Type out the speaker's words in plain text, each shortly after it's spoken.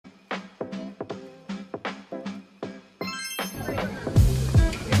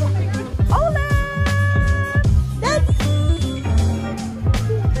Hola! Daddy!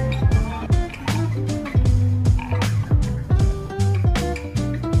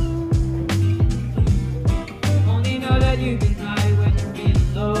 Only know that you can hide when you're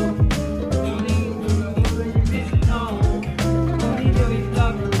feeling low. Only you when you're missing home. Only know you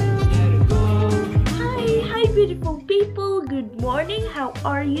love her, let her go. Hi beautiful people. Good morning. How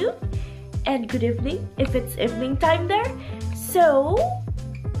are you? And good evening if it's evening time there. So,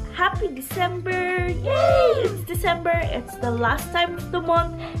 happy December. Yay! It's December. It's the last time of the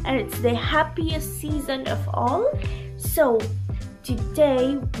month and it's the happiest season of all. So,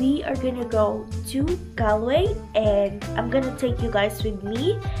 today we are gonna go to Galway and I'm gonna take you guys with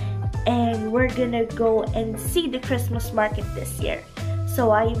me and we're gonna go and see the Christmas market this year.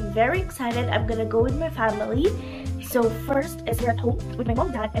 So I am very excited. I'm gonna go with my family. So first is we're at home with my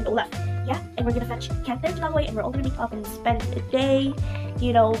mom, dad, and Olaf. Yeah, and we're gonna fetch Kent there to Galway and we're all gonna meet up and spend a day,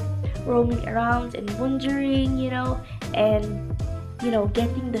 you know, roaming around and wandering, you know, and, you know,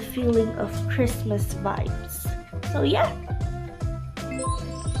 getting the feeling of Christmas vibes. So yeah.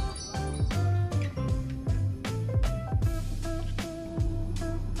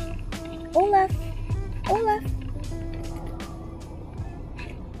 Olaf! Olaf!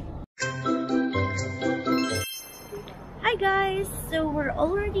 Hi guys! So we're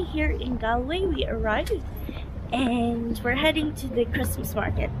already here in Galway. We arrived and we're heading to the Christmas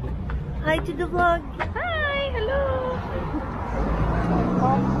market. Hi to the vlog! Hi! Hello!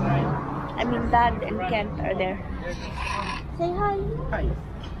 I mean Dad and Kent are there. Say hi! Hi.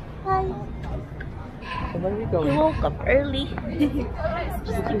 Hi! So where are we We going? woke up early.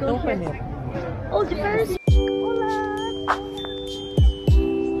 Just to go here. Oh, the Ferris! Hola!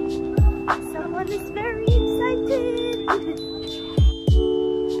 Someone is very excited!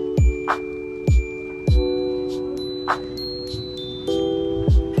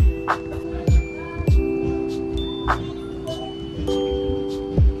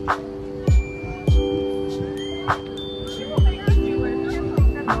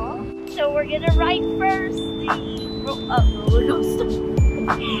 So we're gonna ride first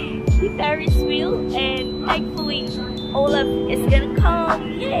the Ferris wheel, and thankfully Olaf is gonna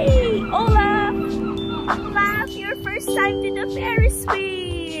come. Yay! Olaf! Olaf, your first time to the Ferris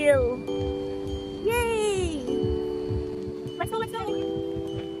wheel! Yay! Let's go, let's go!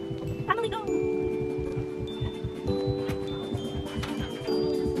 Family, go!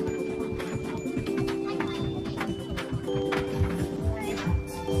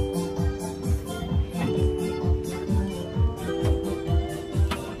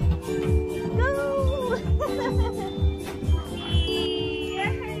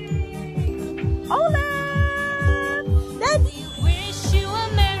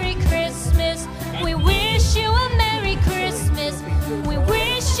 We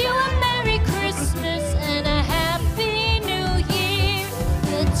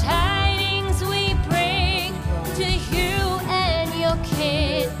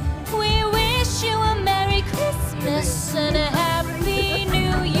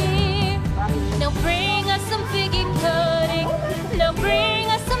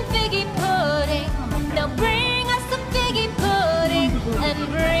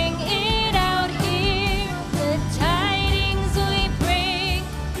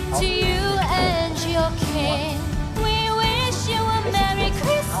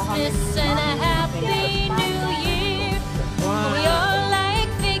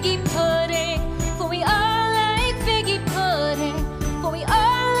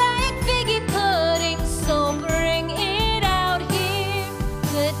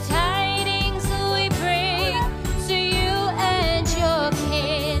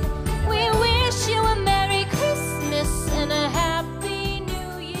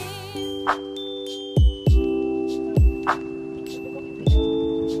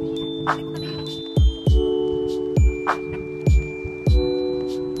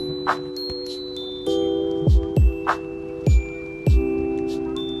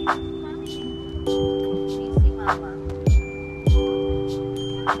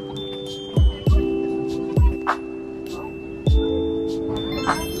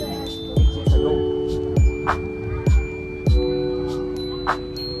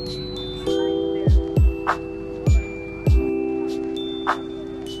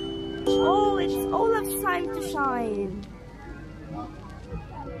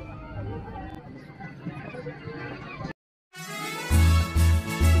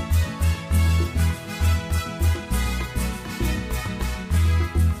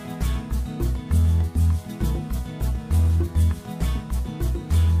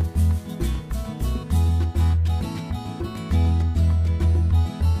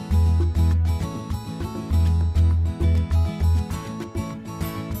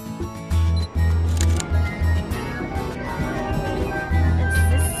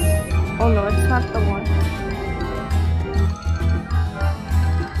not the one.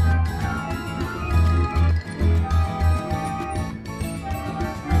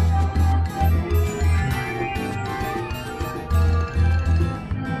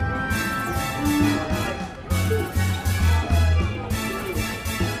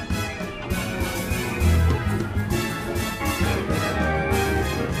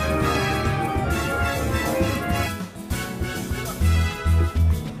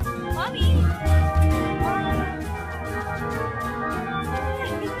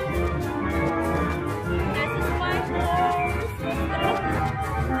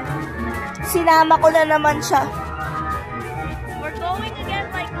 Sinama ko na naman siya. We're going again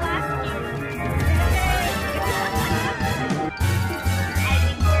like last year. I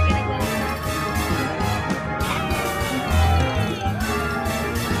think we're gonna go.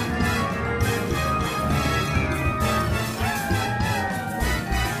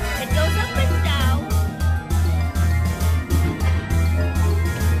 It goes up and down.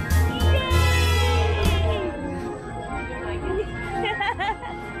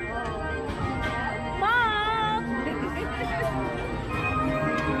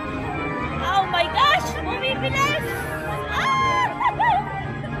 Oh my gosh! Bumibilis! Ah!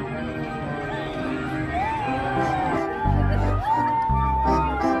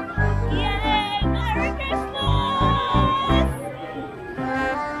 Yay! Merry Christmas!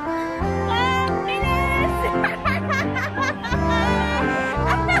 Ang bilis!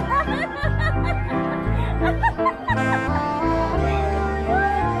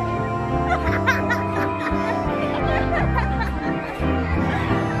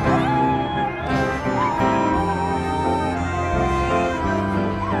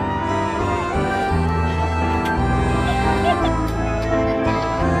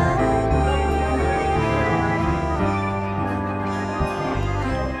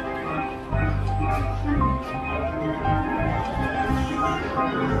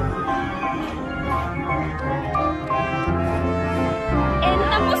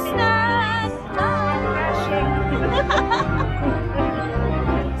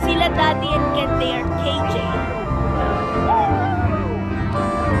 Sila Daddy and Ken, they are KJ.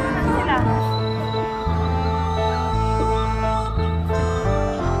 Sila.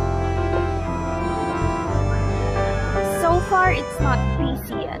 So far, it's not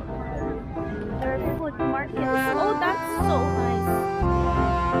busy yet. There are food markets. Oh, that's so nice.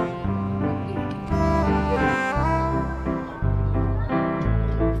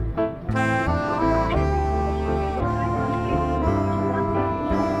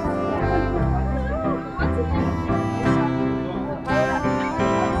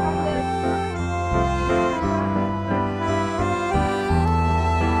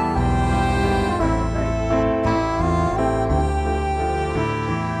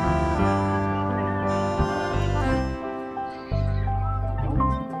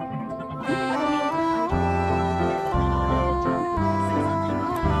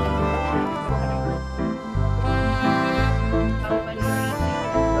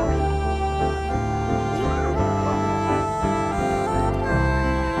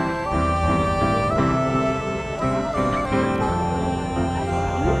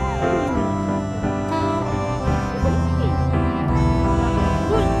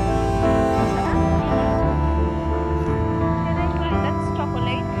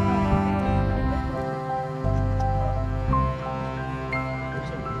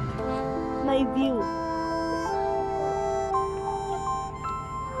 My view.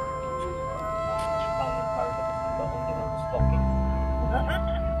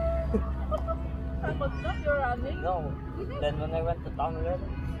 No. Then when I went to town again,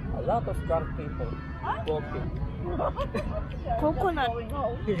 a lot of drunk people walking. Coconut.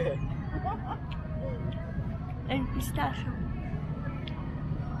 Yeah. And pistachio.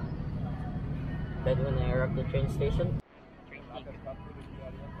 Then when I arrived at the train station,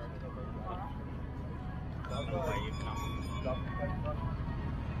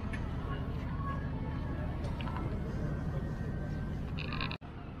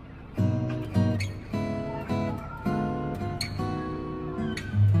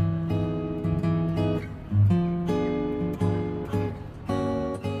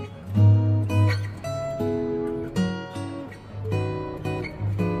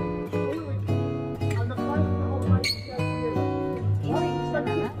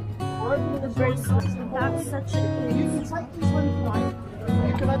 That's such a cute.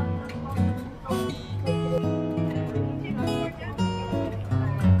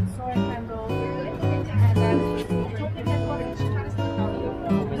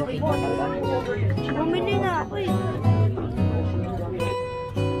 Bumili na ako eh.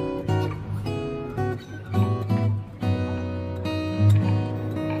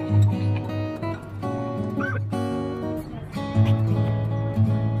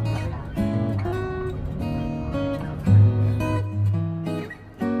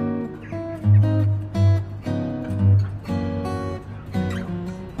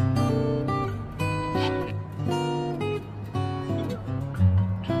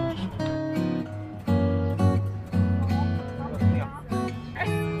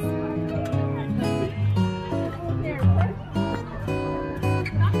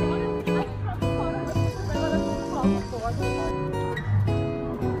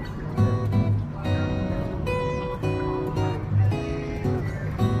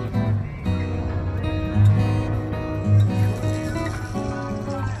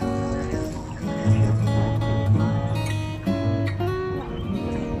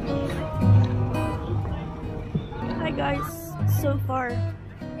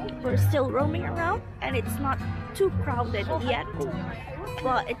 we're still roaming around and it's not too crowded yet,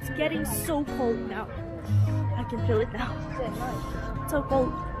 but it's getting so cold now. I can feel it now. So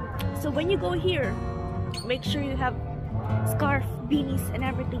cold. So when you go here, make sure you have scarf, beanies, and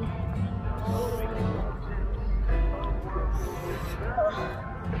everything.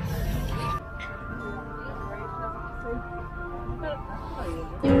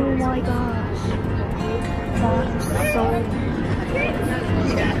 Oh my gosh, that's so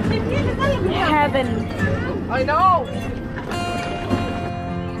heaven. I know!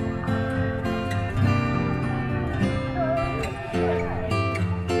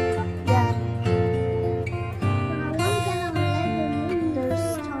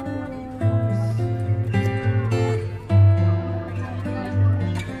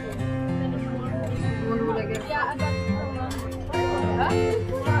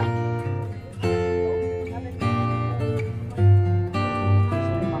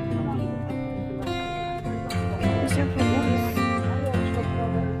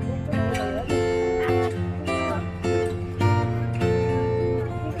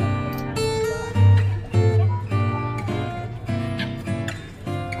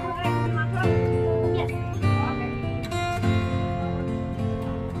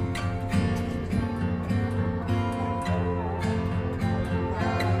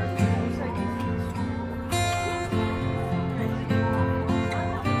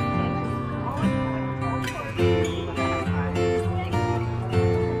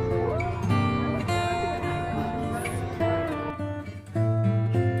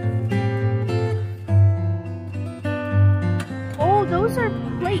 Those are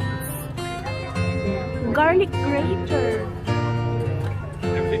plates. Garlic grater.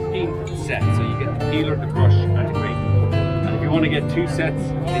 They're 15 sets, so you get the peeler, the brush, and the grate. And if you want to get 2 sets,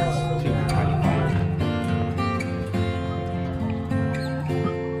 it's $2.25.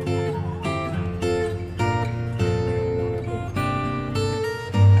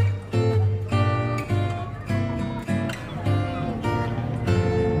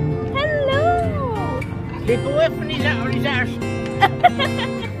 Take away from these arse.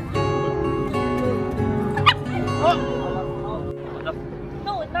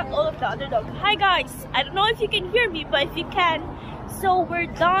 No, not all of the other dogs. Hi guys, I don't know if you can hear me, but if you can, so we're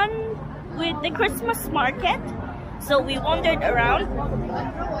done with the Christmas market. So we wandered around.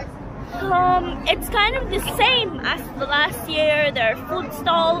 It's kind of the same as the last year. There are food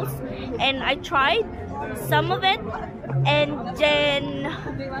stalls, and I tried some of it, and then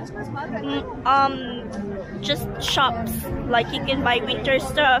just shops, like you can buy winter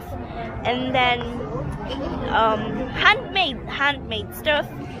stuff, and then handmade stuff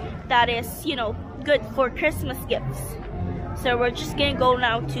that is, you know, good for Christmas gifts. So we're just gonna go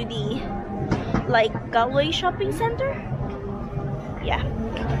now to the like Galway shopping center. Yeah.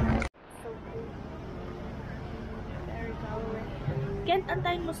 Very Galway. Kent,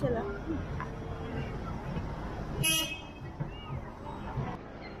 antayin mo sila.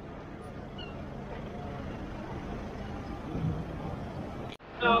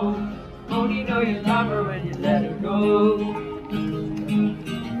 No, only know you love her when you let her go.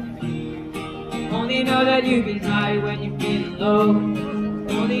 Only know that you've been high when you've been low.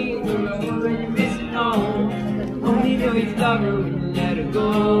 Only know when you're missing home. Only know you love her when you let her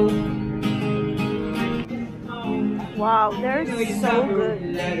go. Wow, they're so good.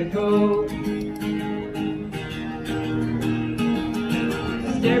 Let her go.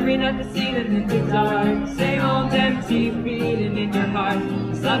 Staring at the ceiling in the dark, same old empty feeling in your heart.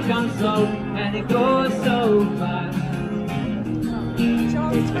 The sun comes slow and it goes so fast.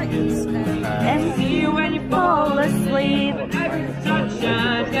 And see you when you fall asleep. Every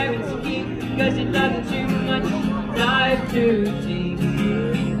sunshine, every sweet, cause it doesn't too much dive too deep.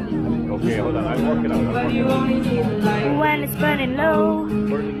 Okay, hold on, I'm working on But you only need the light when it's burning low,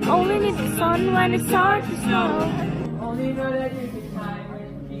 only need the sun when it's hard to snow. Only know that you can hide when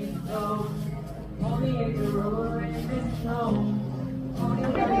you feel low. Only hit the road when you miss snow. Only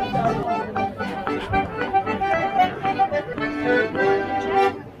know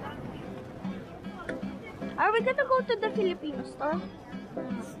Are we gonna go to the Filipino store?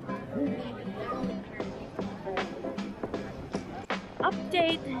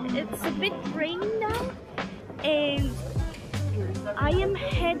 Update, it's a bit rainy now, and I am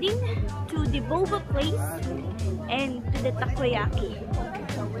heading to the boba place and to the takoyaki.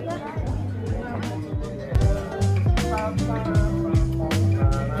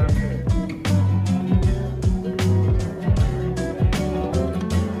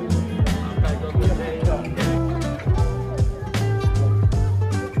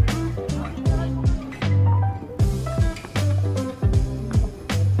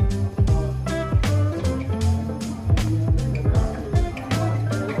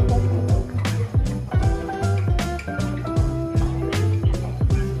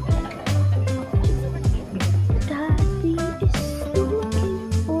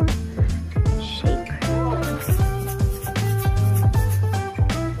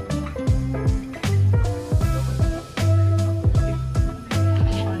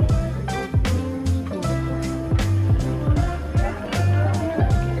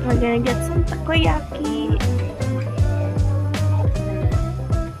 We're gonna get some takoyaki.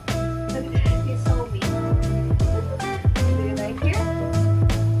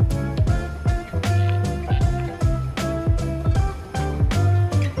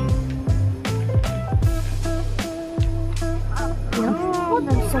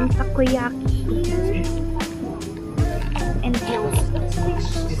 There's some takoyaki here and toast.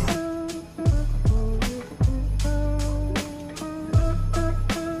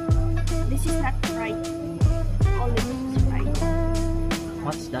 This is not fried. All of this is fried.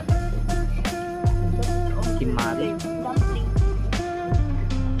 What's that? Kimari? Dumpling.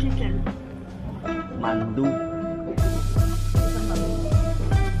 Chicken. Mandu.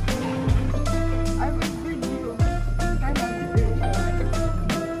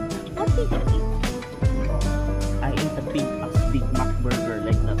 I ate a Big Mac burger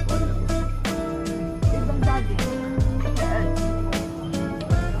like that one.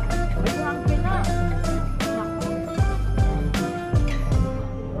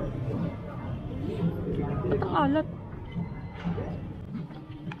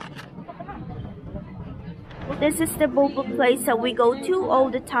 This is the boba place that we go to all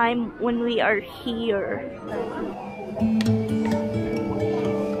the time when we are here.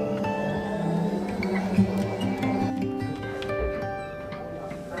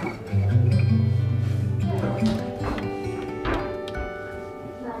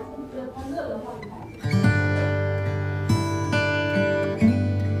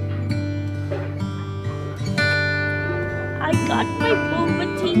 I got my boba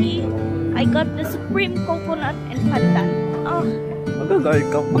tea. I got the supreme coconut and pandan. Oh. Magagalit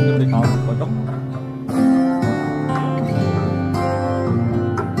ka pag nabitawag ko to.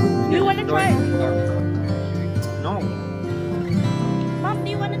 Do you wanna try? No. Mom, do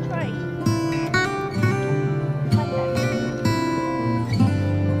you wanna try? Pandan.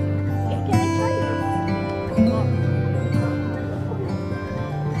 Okay, can I try yours?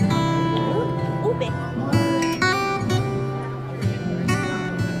 Ube.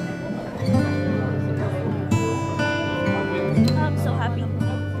 I'm so happy.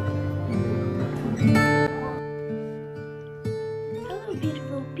 Hello,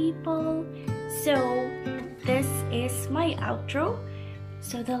 beautiful people. So, this is my outro.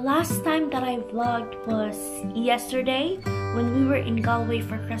 So, the last time that I vlogged was yesterday when we were in Galway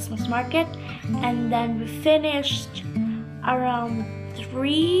for Christmas market, and then we finished around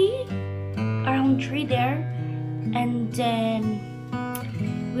 3 there, and then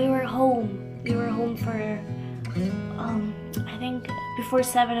we were home. We were home for I think before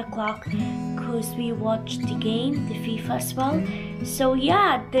 7 o'clock because we watched the game, the FIFA as well. So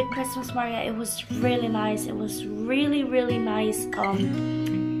yeah, the Christmas market, it was really nice. It was really nice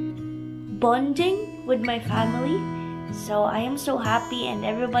bonding with my family. So I am so happy and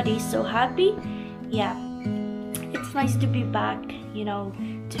everybody's so happy. Yeah, it's nice to be back, you know,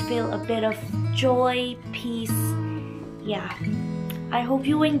 to feel a bit of joy, peace. Yeah, I hope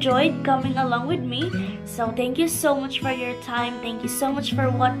you enjoyed coming along with me. So thank you so much for your time. Thank you so much for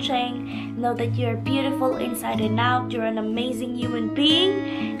watching. Know that you're beautiful inside and out. You're an amazing human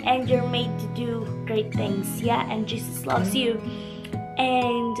being and you're made to do great things. Yeah, and Jesus loves you.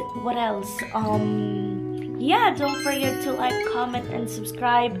 And what else? Yeah, don't forget to like, comment, and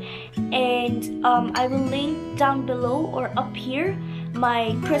subscribe. And I will link down below or up here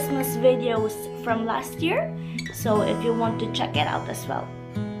my Christmas videos from last year. So if you want to check it out as well.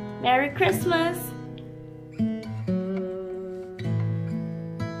 Merry Christmas!